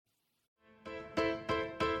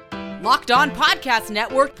Locked On Podcast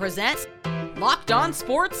Network presents Locked On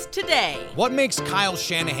Sports Today. What makes Kyle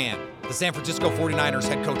Shanahan, the San Francisco 49ers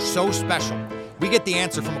head coach, so special? We get the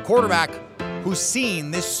answer from a quarterback who's seen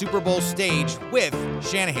this Super Bowl stage with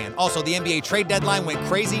Shanahan. Also, the NBA trade deadline went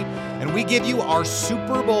crazy, and we give you our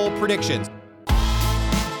Super Bowl predictions.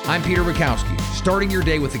 I'm Peter Bukowski, starting your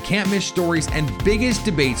day with the can't-miss stories and biggest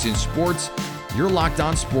debates in sports. You're Locked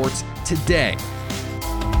On Sports Today.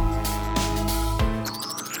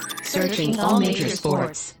 Searching all major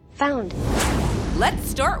sports. Found. Let's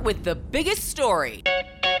start with the biggest story.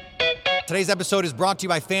 Today's episode is brought to you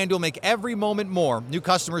by FanDuel. Make every moment more. New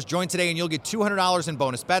customers join today and you'll get $200 in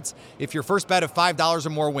bonus bets if your first bet of $5 or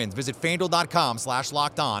more wins. Visit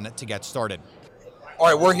FanDuel.com/lockedon to get started. All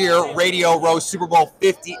right, we're here, Radio Row, Super Bowl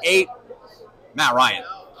 58. Matt Ryan,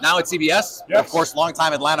 now at CBS, yes. Of course,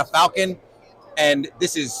 longtime Atlanta Falcon, and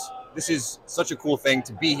this is such a cool thing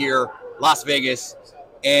to be here, Las Vegas,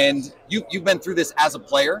 and you've been through this as a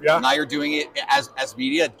player. Yeah. Now you're doing it as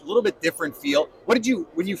media, a little bit different feel. When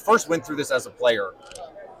you first went through this as a player,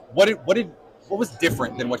 what was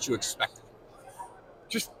different than what you expected?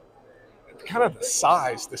 Just kind of the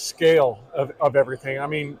size, the scale of everything. I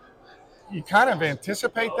mean, you kind of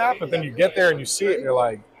anticipate that, but then you get there and you see it and you're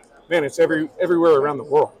like, man, it's everywhere around the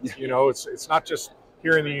world. You know, it's not just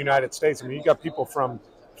here in the United States. I mean, you got people from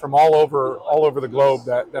all over the globe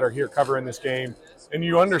that are here covering this game, and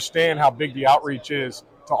you understand how big the outreach is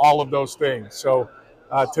to all of those things. So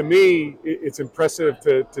to me, it's impressive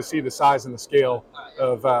to see the size and the scale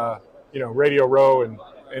of Radio Row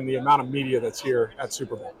and the amount of media that's here at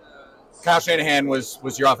Super Bowl. Kyle Shanahan was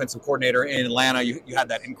your offensive coordinator in Atlanta. You had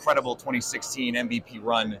that incredible 2016 MVP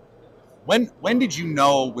run. When did you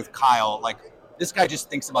know with Kyle, like, this guy just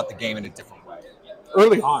thinks about the game in a different way?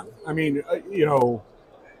 Early on. I mean,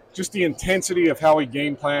 just the intensity of how he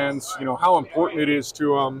game plans, how important it is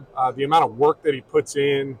to him, the amount of work that he puts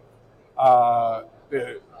in.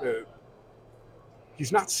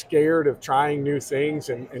 He's not scared of trying new things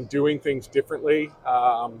and doing things differently.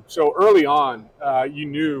 So early on, you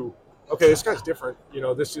knew, okay, this guy's different.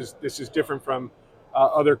 This is different from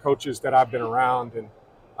other coaches that I've been around. And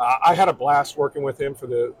I had a blast working with him for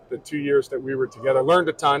the 2 years that we were together. Learned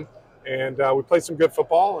a ton, and we played some good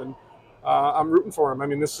football, and I'm rooting for him. I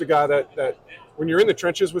mean, this is a guy that when you're in the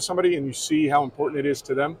trenches with somebody and you see how important it is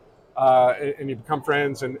to them, and you become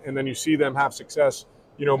friends, and then you see them have success,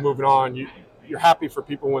 moving on, you're happy for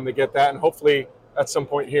people when they get that, and hopefully at some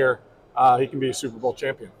point here, he can be a Super Bowl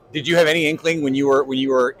champion. Did you have any inkling when you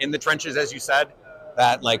were in the trenches, as you said,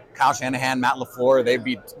 that like Kyle Shanahan, Matt LaFleur, they'd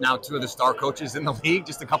be now two of the star coaches in the league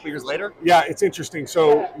just a couple years later? Yeah, it's interesting.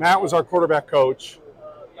 So Matt was our quarterback coach,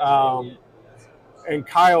 and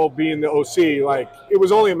Kyle being the OC, like, it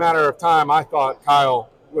was only a matter of time. I thought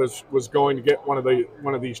Kyle was going to get one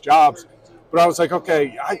of these jobs, but I was like,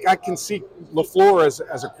 okay, I can see LaFleur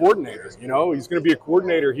as a coordinator. He's going to be a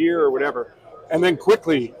coordinator here or whatever. And then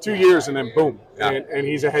quickly, 2 years, and then boom, yeah. and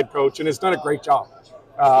he's a head coach and has done a great job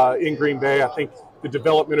in Green Bay. I think the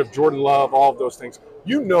development of Jordan Love, all of those things.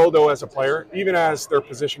 Though, as a player, even as their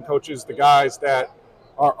position coaches, the guys that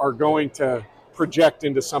are going to project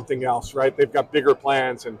into something else, right? They've got bigger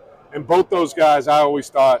plans. And both those guys, I always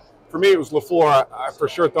thought, for me, it was LaFleur. I for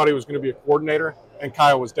sure thought he was going to be a coordinator, and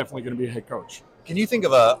Kyle was definitely going to be a head coach. Can you think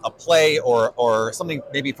of a play or something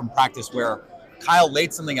maybe from practice where Kyle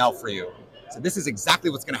laid something out for you? So this is exactly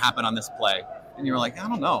what's going to happen on this play. And you were like, I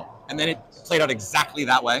don't know. And then it played out exactly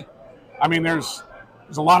that way. I mean, there's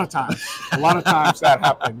a lot of times, that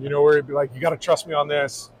happened, where it'd be like, you got to trust me on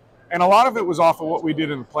this. And a lot of it was off of what we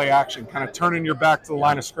did in the play action, kind of turning your back to the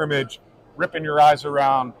line of scrimmage, ripping your eyes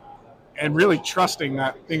around, and really trusting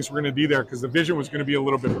that things were going to be there because the vision was going to be a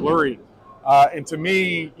little bit blurry. And to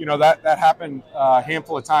me, that happened a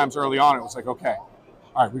handful of times early on. It was like, okay,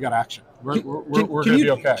 all right, we got action. We're going to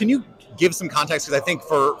be okay. Can you give some context? Because I think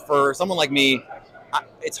for someone like me,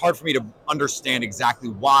 it's hard for me to understand exactly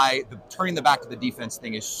why the turning the back to the defense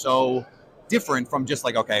thing is so different from just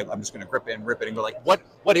like, okay, I'm just going to grip it and rip it and go like,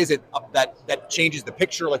 what is it that changes the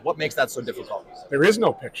picture? Like, what makes that so difficult? There is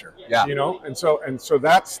no picture, yeah. And so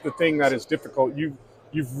that's the thing that is difficult.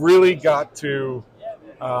 You've really got to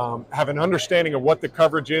have an understanding of what the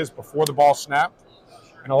coverage is before the ball snapped.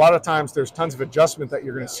 And a lot of times there's tons of adjustment that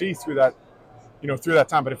you're going to see through that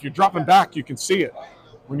time. But if you're dropping back, you can see it.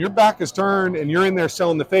 When your back is turned and you're in there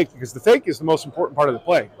selling the fake, because the fake is the most important part of the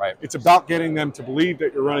play. Right. It's about getting them to believe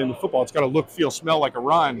that you're running the football. It's got to look, feel, smell like a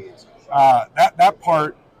run. That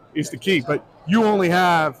part is the key. But you only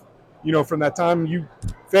have, from that time you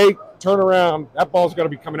fake, turn around, that ball's got to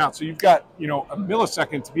be coming out. So you've got, a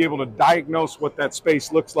millisecond to be able to diagnose what that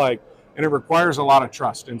space looks like and it requires a lot of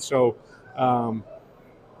trust. And so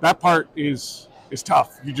that part is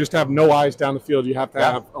tough. You just have no eyes down the field. You have to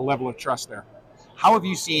have a level of trust there. How have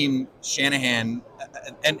you seen Shanahan,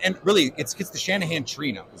 and really it's the Shanahan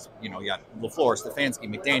tree now, because you got LaFleur,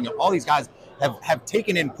 Stefanski, McDaniel, all these guys have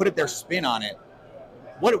taken in, put their spin on it.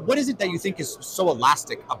 What is it that you think is so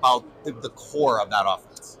elastic about the core of that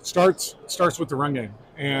offense? Starts with the run game,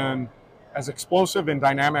 and as explosive and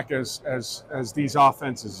dynamic as these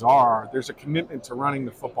offenses are, there's a commitment to running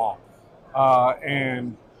the football,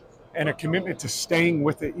 and a commitment to staying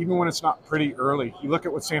with it even when it's not pretty early. You look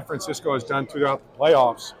at what San Francisco has done throughout the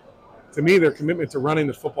playoffs. To me, their commitment to running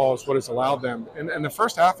the football is what has allowed them. And the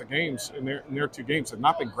first half of games in their 2 games have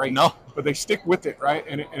not been great. No, but they stick with it, right?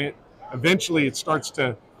 And it eventually it starts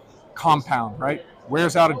to compound, right?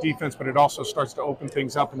 Wears out a defense, but it also starts to open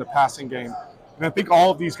things up in the passing game. And I think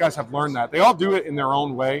all of these guys have learned that. They all do it in their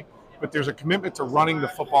own way, but there's a commitment to running the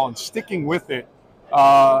football and sticking with it,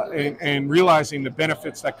 and realizing the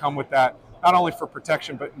benefits that come with that, not only for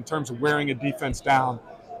protection, but in terms of wearing a defense down.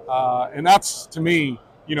 And that's, to me,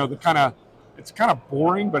 it's kind of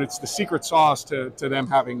boring, but it's the secret sauce to them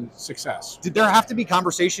having success. Did there have to be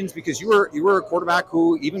conversations, because you were a quarterback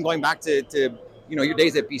who, even going back to your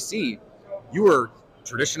days at BC, you were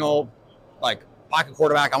traditional, like, pocket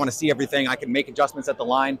quarterback. I want to see everything. I can make adjustments at the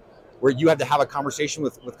line. Where you had to have a conversation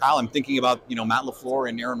with Kyle. I'm thinking about Matt LaFleur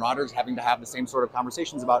and Aaron Rodgers having to have the same sort of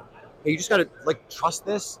conversations about, hey, you just got to trust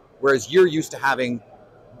this. Whereas you're used to having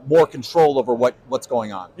more control over what's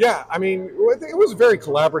going on. Yeah, I mean, it was very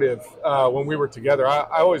collaborative when we were together. I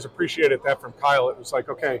always appreciated that from Kyle. It was like,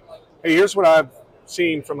 okay, hey, here's what I've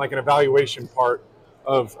seen from an evaluation part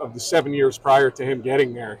of the 7 years prior to him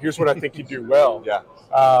getting there. Here's what I think you do well. Yeah.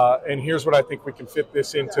 And here's what I think we can fit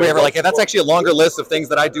this into. We were like, hey, that's actually a longer list of things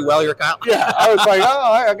that I do well here, Kyle. Yeah, I was like,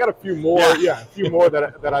 I got a few more. Yeah, a few more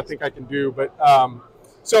that I think I can do. But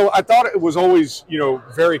so I thought it was always,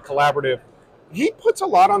 very collaborative. He puts a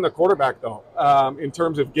lot on the quarterback, though, in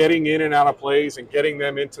terms of getting in and out of plays and getting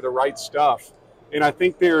them into the right stuff. And I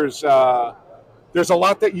think there's a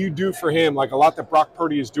lot that you do for him, like a lot that Brock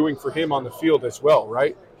Purdy is doing for him on the field as well,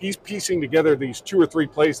 right? He's piecing together these 2 or 3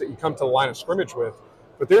 plays that you come to the line of scrimmage with.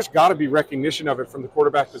 But there's got to be recognition of it from the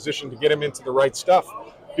quarterback position to get him into the right stuff,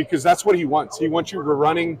 because that's what he wants. He wants you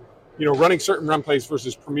running certain run plays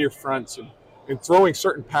versus premier fronts, and throwing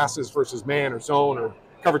certain passes versus man or zone or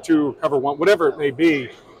cover 2, cover 1, whatever it may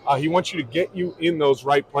be. He wants you to get you in those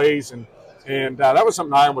right plays, and that was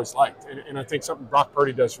something I always liked, and I think something Brock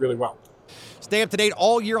Purdy does really well. Stay up to date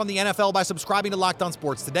all year on the NFL by subscribing to Locked On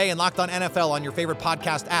Sports Today and Locked On NFL on your favorite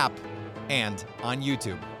podcast app and on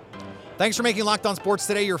YouTube. Thanks for making Locked On Sports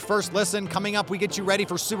Today your first listen. Coming up, we get you ready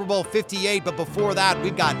for Super Bowl 58, but before that,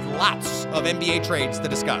 we've got lots of NBA trades to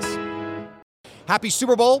discuss. Happy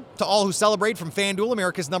Super Bowl to all who celebrate from FanDuel,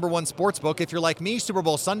 America's #1 sportsbook. If you're like me, Super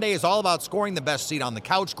Bowl Sunday is all about scoring the best seat on the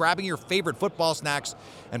couch, grabbing your favorite football snacks,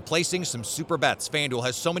 and placing some super bets. FanDuel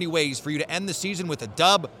has so many ways for you to end the season with a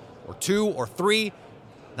dub, or 2 or 3.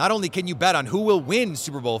 Not only can you bet on who will win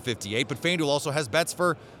Super Bowl 58, but FanDuel also has bets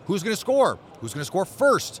for who's going to score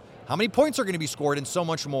first, how many points are going to be scored, and so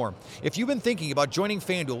much more. If you've been thinking about joining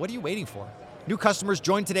FanDuel, what are you waiting for? New customers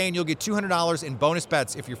join today and you'll get $200 in bonus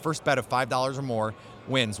bets if your first bet of $5 or more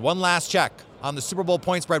wins. One last check on the Super Bowl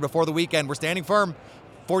point spread before the weekend. We're standing firm.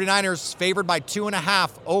 49ers favored by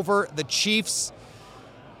 2.5 over the Chiefs.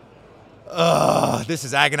 This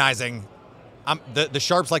is agonizing. The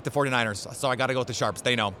Sharps like the 49ers, so I got to go with the Sharps.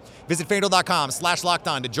 They know. Visit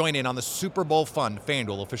FanDuel.com/LockedOn to join in on the Super Bowl fun.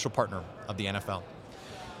 FanDuel, official partner of the NFL.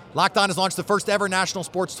 Locked On has launched the first ever national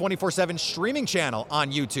sports 24/7 streaming channel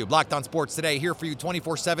on YouTube. Locked On Sports Today, here for you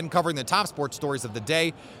 24/7, covering the top sports stories of the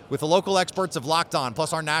day with the local experts of Locked On,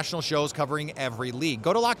 plus our national shows covering every league.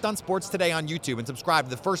 Go to Locked On Sports Today on YouTube and subscribe to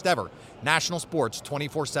the first ever national sports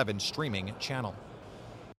 24/7 streaming channel.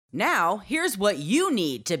 Now, here's what you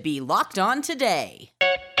need to be locked on today.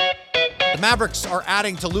 The Mavericks are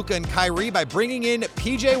adding to Luka and Kyrie by bringing in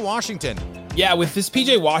PJ Washington. Yeah, with this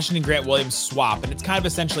PJ Washington, Grant Williams swap, and it's kind of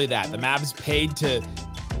essentially that. The Mavs paid to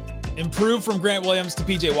improve from Grant Williams to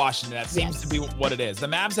PJ Washington. That seems to be what it is. The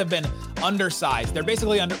Mavs have been undersized. They're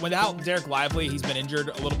basically without Derek Lively, he's been injured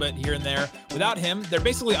a little bit here and there. Without him, they're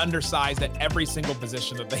basically undersized at every single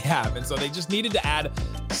position that they have. And so they just needed to add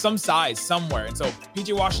some size somewhere. And so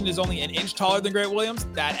PJ Washington is only an inch taller than Grant Williams.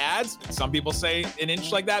 That adds. Some people say an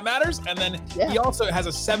inch like that matters. And then he also has a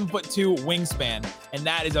 7'2" wingspan. And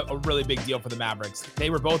that is a really big deal for the Mavericks. They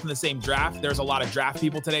were both in the same draft. There's a lot of draft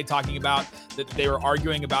people today talking about that they were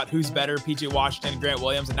arguing about who's better, PJ Washington and Grant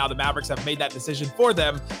Williams. And now the Mavericks have made that decision for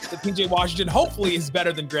them that PJ Washington hopefully is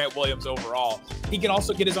better than Grant Williams overall. He can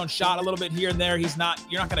also get his own shot a little bit here and there. You're not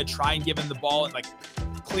going to try and give him the ball and like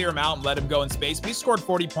clear him out and let him go in space. But he scored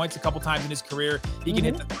 40 points a couple times in his career. He can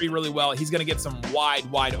hit the three really well. He's going to get some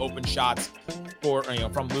wide open shots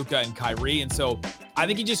from Luka and Kyrie. And so I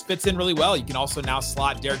think he just fits in really well. You can also now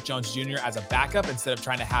slot Derrick Jones Jr. as a backup instead of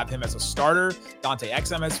trying to have him as a starter. Dante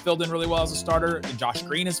Exum has filled in really well as a starter, and Josh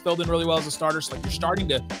Green has filled in really well as a starter. So like you're starting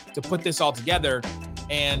to put this all together,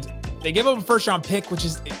 and they give up a first-round pick, which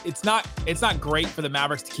is it's not great for the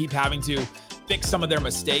Mavericks to keep having to fix some of their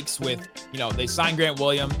mistakes with, they signed Grant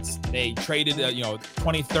Williams, they traded a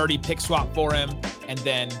 2030 pick swap for him, and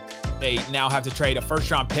then they now have to trade a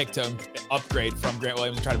first-round pick to upgrade from Grant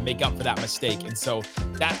Williams and try to make up for that mistake. And so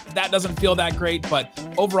that doesn't feel that great, but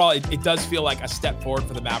overall it does feel like a step forward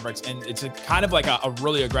for the Mavericks, and it's kind of like a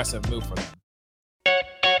really aggressive move for them.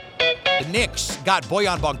 The Knicks got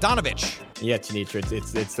Bojan Bogdanović. Yeah, Tanitra,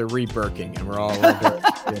 it's the re-Birking, and we're all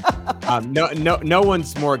no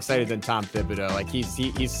one's more excited than Tom Thibodeau. Like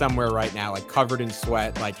he's somewhere right now, like covered in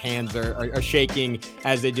sweat, like hands are shaking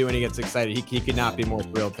as they do, and he gets excited. He could not be more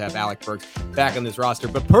thrilled to have Alec Burks back on this roster.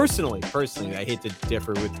 But personally, I hate to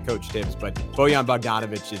differ with Coach Tibbs, but Bojan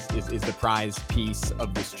Bogdanović is the prize piece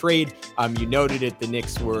of this trade. You noted it. The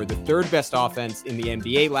Knicks were the third best offense in the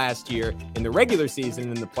NBA last year in the regular season.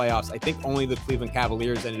 In the playoffs, I think only the Cleveland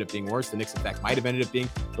Cavaliers ended up being worse. The Knicks, in fact, might have ended up being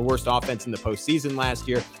the worst offense in the postseason last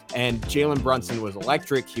year. And Jalen Brunson was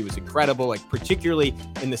electric. He was incredible, like particularly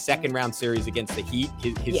in the second round series against the Heat.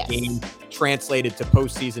 His game translated to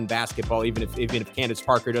postseason basketball, even if Candace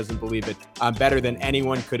Parker doesn't believe it, better than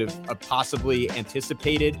anyone could have possibly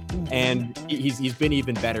anticipated. And he's been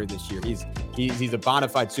even better this year. He's a bona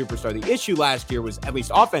fide superstar. The issue last year was, at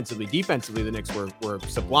least offensively, defensively, the Knicks were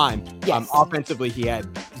sublime. Offensively, he had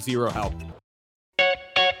zero help.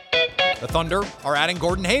 The Thunder are adding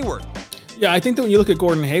Gordon Hayward. Yeah, I think that when you look at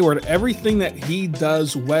Gordon Hayward, everything that he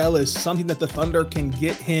does well is something that the Thunder can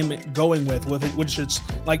get him going with it, which is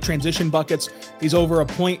like transition buckets. He's over a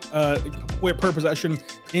point per possession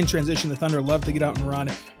in transition. The Thunder love to get out and run.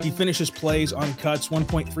 He finishes plays on cuts,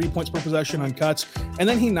 1.3 points per possession on cuts, and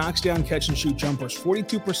then he knocks down catch and shoot jumpers,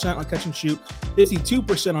 42% on catch and shoot,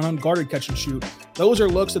 52% on unguarded catch and shoot. Those are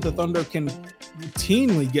looks that the Thunder can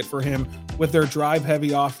routinely get for him with their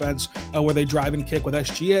drive-heavy offense, where they drive and kick with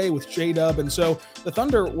SGA, with J-Dub. And so the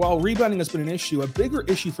Thunder, while rebounding has been an issue, a bigger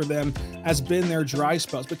issue for them has been their dry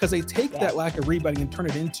spells, because they take that lack of rebounding and turn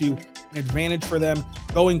it into an advantage for them,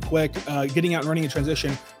 going quick, getting out and running in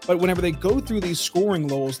transition. But whenever they go through these scoring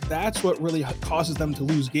lulls, that's what really causes them to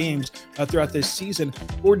lose games throughout this season.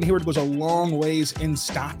 Gordon Hayward goes a long ways in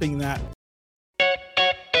stopping that.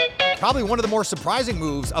 Probably one of the more surprising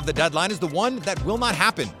moves of the deadline is the one that will not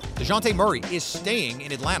happen. DeJounte Murray is staying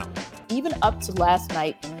in Atlanta. Even up to last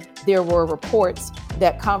night, there were reports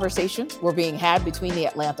that conversations were being had between the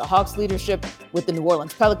Atlanta Hawks leadership with the New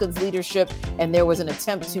Orleans Pelicans leadership, and there was an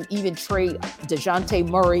attempt to even trade DeJounte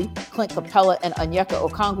Murray, Clint Capella, and Onyeka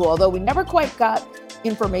Okongwu, although we never quite got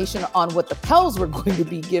information on what the Pels were going to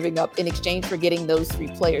be giving up in exchange for getting those three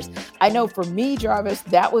players. I know for me, Jarvis,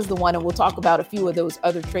 that was the one, and we'll talk about a few of those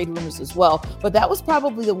other trade rumors as well, but that was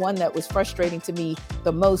probably the one that was frustrating to me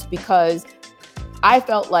the most, because I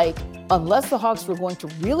felt like unless the Hawks were going to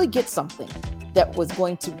really get something that was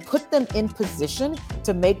going to put them in position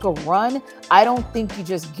to make a run, I don't think you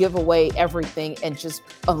just give away everything and just,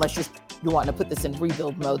 unless you want to put this in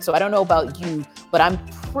rebuild mode. So I don't know about you, but I'm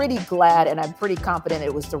pretty glad and I'm pretty confident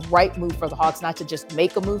it was the right move for the Hawks, not to just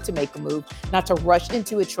make a move to make a move, not to rush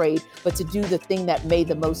into a trade, but to do the thing that made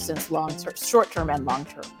the most sense long-term, short-term and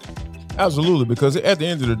long-term. Absolutely, because at the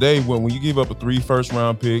end of the day, when you give up 3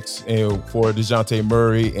 first-round picks and for DeJounte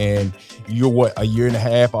Murray, and you're a year and a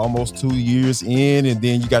half, almost 2 years in, and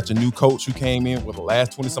then you got your new coach who came in with the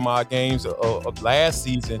last 20-some-odd games of last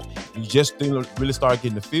season, you just didn't really start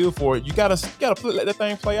getting the feel for it. You gotta let that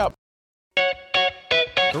thing play out.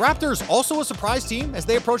 The Raptors also a surprise team as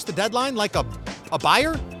they approach the deadline like a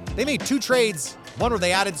buyer. They made 2 trades, one where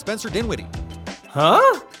they added Spencer Dinwiddie.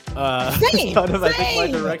 Huh? Same. Kind of, I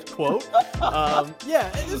think, my direct quote. Yeah,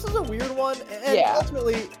 this is a weird one, and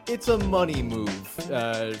ultimately, it's a money move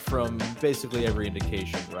from basically every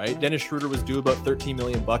indication, right? Dennis Schroeder was due about $13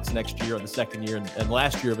 million next year on the second year and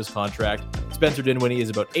last year of his contract. Spencer Dinwiddie is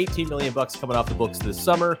about 18 million bucks coming off the books this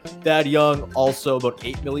summer. Thad Young also about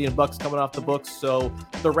 8 million bucks coming off the books. So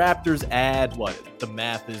the Raptors add what? The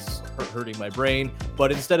math is hurting my brain,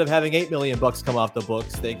 but instead of having 8 million bucks come off the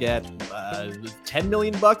books, they get 10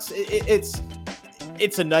 million bucks.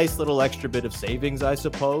 It's a nice little extra bit of savings, I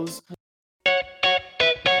suppose.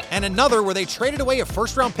 And another where they traded away a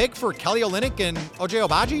first-round pick for Kelly Olynyk and OJ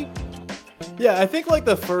Abaji? Yeah, I think like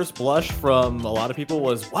the first blush from a lot of people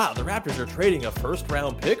was, wow, the Raptors are trading a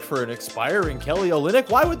first-round pick for an expiring Kelly Olynyk.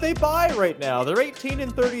 Why would they buy right now? They're 18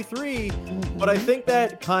 and 33. But I think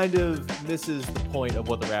that kind of misses the point of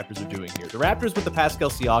what the Raptors are doing here. The Raptors with the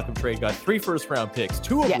Pascal Siakam trade got 3 first-round picks,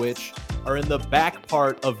 2 of which are in the back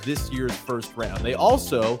part of this year's first round. They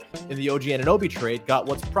also, in the OG Anunoby trade, got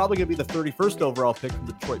what's probably going to be the 31st overall pick from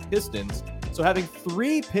the Detroit Pistons. So having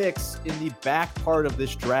 3 picks in the back part of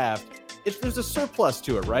this draft, there's a surplus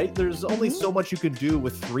to it, right? There's only so much you can do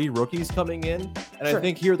with 3 rookies coming in. And I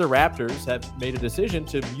think here the Raptors have made a decision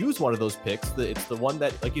to use one of those picks. It's the one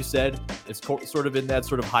that, like you said, it's sort of in that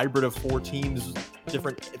sort of hybrid of 4 teams,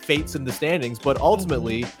 different fates in the standings. But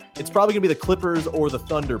ultimately, it's probably going to be the Clippers or the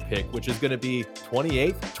Thunder pick, which is going to be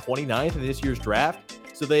 28th, 29th in this year's draft.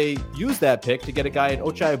 So they use that pick to get a guy in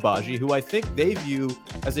Ochai Agbaji, who I think they view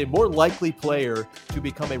as a more likely player to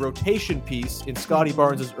become a rotation piece in Scotty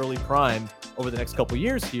Barnes' early prime over the next couple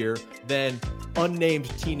years here than unnamed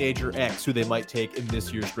teenager X, who they might take in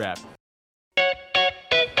this year's draft.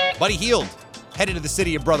 Buddy Hield, headed to the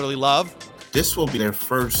city of brotherly love. This will be their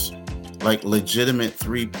first legitimate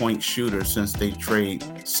 3-point shooter since they trade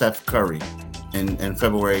Seth Curry in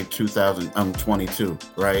February 2022,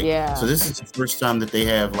 right? Yeah. So this is the first time that they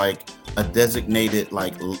have a designated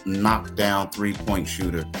knockdown 3-point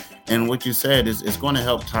shooter. And what you said is it's going to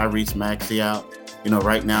help Tyrese Maxey out.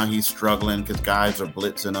 Right now he's struggling because guys are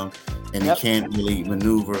blitzing him and he can't really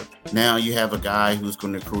maneuver. Now you have a guy who's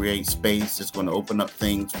going to create space. It's going to open up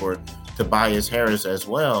things for Tobias Harris as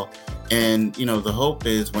well. And, the hope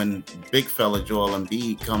is when big fella Joel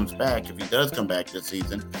Embiid comes back, if he does come back this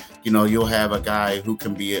season, you'll have a guy who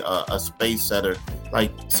can be a space setter,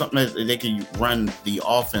 like something that they can run the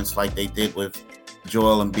offense like they did with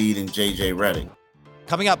Joel Embiid and JJ Redick.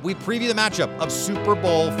 Coming up, we preview the matchup of Super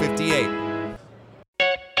Bowl 58.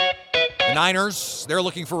 The Niners, they're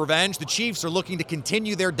looking for revenge. The Chiefs are looking to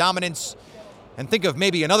continue their dominance. And think of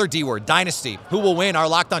maybe another D word, dynasty. Who will win? Our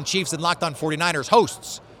Locked On Chiefs and Locked On 49ers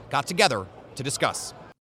hosts got together to discuss.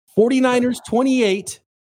 49ers 28,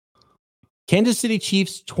 Kansas City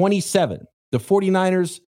Chiefs 27. The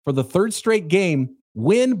 49ers, for the 3rd straight game,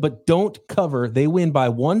 win but don't cover. They win by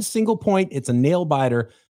 1 single point. It's a nail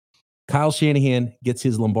biter. Kyle Shanahan gets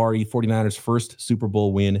his Lombardi 49ers first Super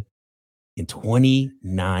Bowl win in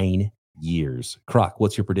 29 years. Croc,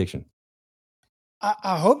 what's your prediction?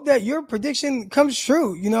 I hope that your prediction comes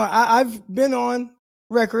true. I've been on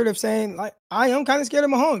record of saying I am kind of scared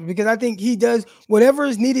of Mahomes because I think he does whatever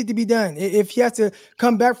is needed to be done. If he has to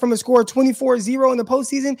come back from a score of 24-0 in the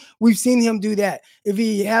postseason, we've seen him do that. If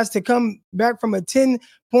he has to come back from a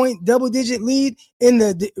 10-point double-digit lead in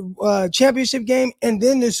the championship game and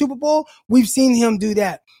then the Super Bowl, we've seen him do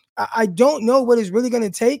that. I don't know what it's really going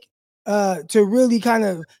to take to really kind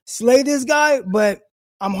of slay this guy, but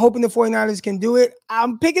I'm hoping the 49ers can do it.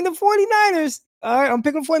 I'm picking the 49ers. All right, I'm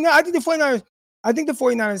picking 49ers. I think the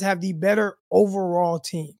 49ers have the better overall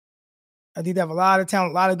team. I think they have a lot of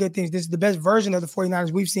talent, a lot of good things. This is the best version of the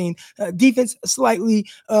 49ers we've seen. Defense, slight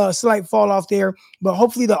fall off there, but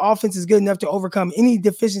hopefully the offense is good enough to overcome any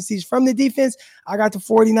deficiencies from the defense. I got the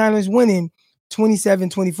 49ers winning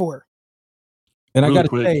 27-24. And really I got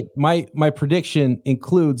to say, my prediction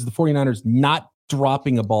includes the 49ers not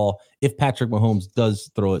dropping a ball if Patrick Mahomes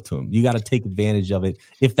does throw it to him. You got to take advantage of it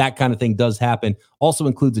if that kind of thing does happen. Also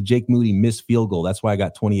includes a Jake Moody missed field goal. That's why I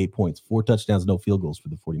got 28 points, 4 touchdowns, no field goals for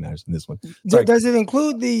the 49ers in this one. Does it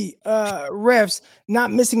include the refs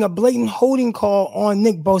not missing a blatant holding call on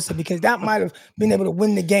Nick Bosa? Because that might have been able to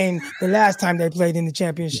win the game the last time they played in the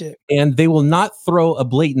championship. And they will not throw a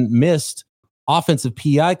blatant missed offensive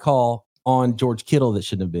PI call on George Kittle that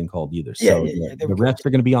shouldn't have been called either. So the refs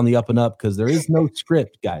are going to be on the up and up because there is no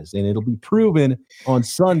script, guys, and it'll be proven on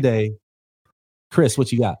Sunday. Chris,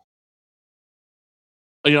 what you got?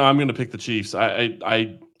 I'm going to pick the Chiefs.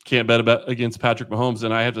 I can't bet against Patrick Mahomes,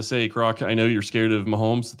 and I have to say, Croc, I know you're scared of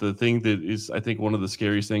Mahomes. The thing that is, I think, one of the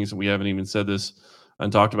scariest things, and we haven't even said this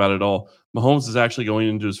and talked about it at all, Mahomes is actually going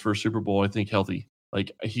into his first Super Bowl, I think, healthy.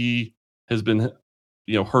 He has been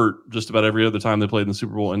hurt just about every other time they played in the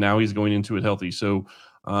Super Bowl, and now he's going into it healthy. So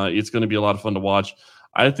it's going to be a lot of fun to watch.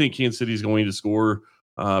 I think Kansas City is going to score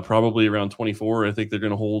probably around 24. I think they're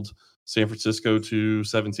going to hold San Francisco to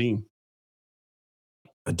 17.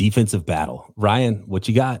 A defensive battle. Ryan, what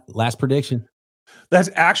you got? Last prediction. That's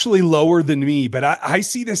actually lower than me, but I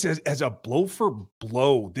see this as a blow for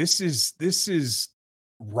blow. This is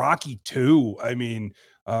Rocky 2. I mean,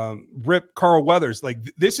 rip Carl Weathers. Like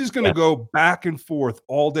this is going to go back and forth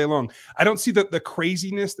all day long. I don't see the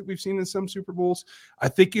craziness that we've seen in some Super Bowls. I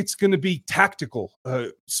think it's going to be tactical.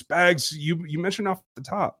 Spags, you mentioned off the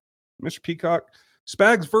top, Mr. Peacock,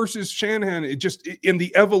 Spags versus Shanahan. It just in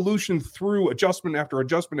the evolution through adjustment after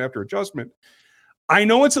adjustment after adjustment. I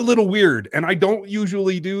know it's a little weird, and I don't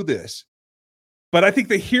usually do this, but I think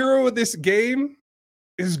the hero of this game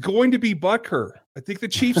is going to be Butker. I think the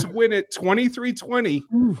Chiefs win it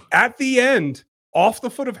 23-20 at the end off the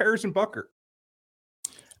foot of Harrison Butker.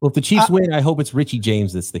 Well, if the Chiefs win, I hope it's Richie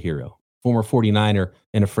James that's the hero, former 49er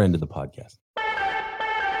and a friend of the podcast.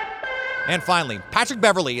 And finally, Patrick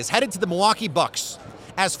Beverley is headed to the Milwaukee Bucks,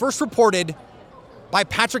 as first reported by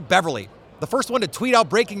Patrick Beverley. The first one to tweet out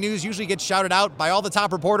breaking news usually gets shouted out by all the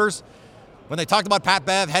top reporters. When they talked about Pat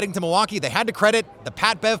Bev heading to Milwaukee, they had to credit the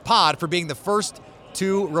Pat Bev pod for being the first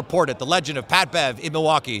to report it. The legend of Pat Bev in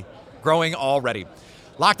Milwaukee growing already.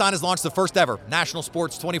 Locked On has launched the first ever national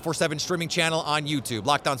sports 24/7 streaming channel on YouTube.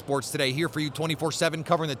 Locked On Sports Today, here for you 24/7,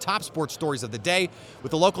 covering the top sports stories of the day with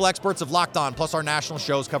the local experts of Locked On, plus our national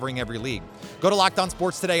shows covering every league. Go to Locked On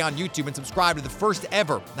Sports Today on YouTube and subscribe to the first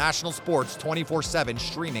ever national sports 24/7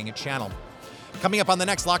 streaming channel. Coming up on the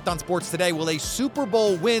next Locked On Sports Today, will a Super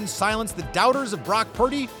Bowl win silence the doubters of Brock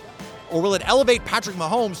Purdy, or will it elevate Patrick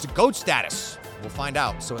Mahomes to GOAT status? We'll find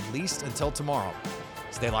out. So at least until tomorrow,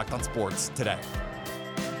 stay locked on sports today.